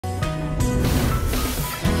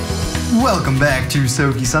Welcome back to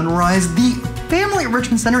Soky Sunrise. The Family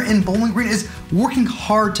Enrichment Center in Bowling Green is working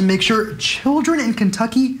hard to make sure children in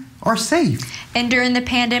Kentucky are safe. And during the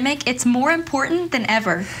pandemic, it's more important than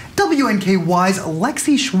ever. WNKY's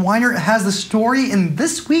Lexi Schweiner has the story in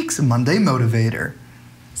this week's Monday Motivator.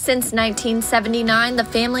 Since 1979, the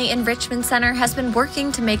Family Enrichment Center has been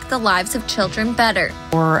working to make the lives of children better.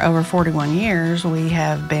 For over 41 years, we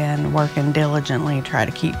have been working diligently to try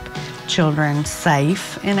to keep children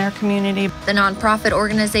safe in our community. The nonprofit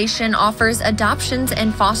organization offers adoptions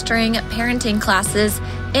and fostering, parenting classes,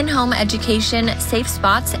 in-home education, safe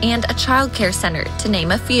spots, and a child care center, to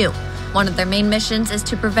name a few. One of their main missions is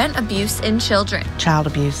to prevent abuse in children. Child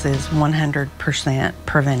abuse is 100%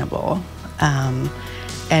 preventable.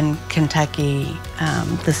 And Kentucky,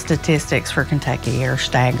 the statistics for Kentucky are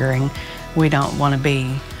staggering. We don't want to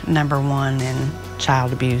be #1 in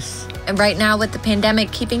child abuse. And right now, with the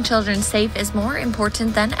pandemic, keeping children safe is more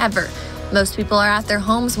important than ever. Most people are at their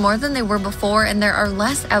homes more than they were before, and there are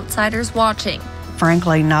less outsiders watching.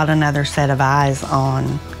 Frankly, not another set of eyes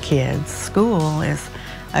on kids. School is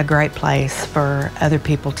a great place for other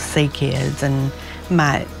people to see kids and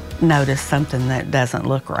might notice something that doesn't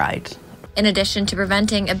look right. In addition to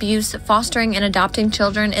preventing abuse, fostering and adopting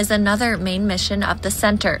children is another main mission of the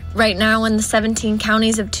center. Right now, in the 17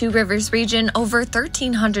 counties of Two Rivers region, over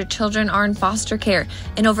 1,300 children are in foster care,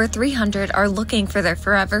 and over 300 are looking for their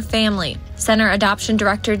forever family. Center Adoption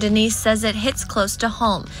Director Denise says it hits close to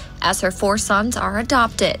home, as her 4 sons are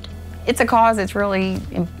adopted. It's a cause that's really,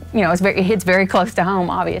 it hits very close to home,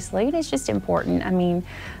 obviously, and it's just important. I mean,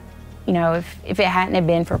 if it hadn't have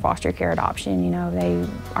been for foster care adoption,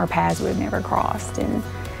 our paths would have never crossed. And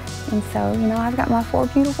so, I've got my 4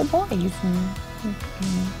 beautiful boys.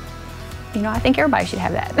 And I think everybody should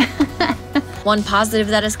have that. One positive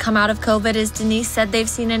that has come out of COVID is Denise said they've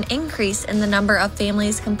seen an increase in the number of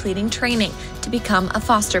families completing training to become a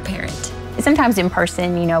foster parent. Sometimes in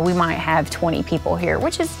person, we might have 20 people here,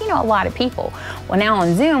 which is, a lot of people. Well, now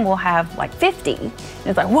on Zoom, we'll have like 50. And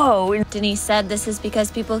it's like, whoa. Denise said this is because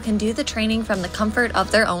people can do the training from the comfort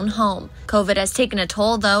of their own home. COVID has taken a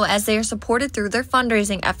toll, though, as they are supported through their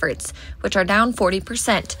fundraising efforts, which are down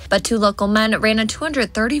 40%. But 2 local men ran a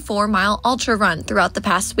 234-mile ultra run throughout the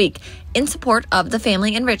past week in support of the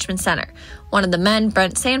Family Enrichment Center. One of the men,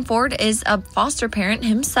 Brent Sanford, is a foster parent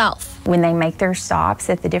himself. When they make their stops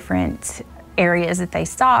at the different areas that they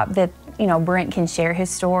stop, that, Brent can share his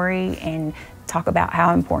story and talk about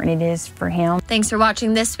how important it is for him. Thanks for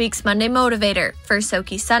watching this week's Monday Motivator. For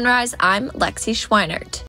Soky Sunrise, I'm Lexi Schweinert.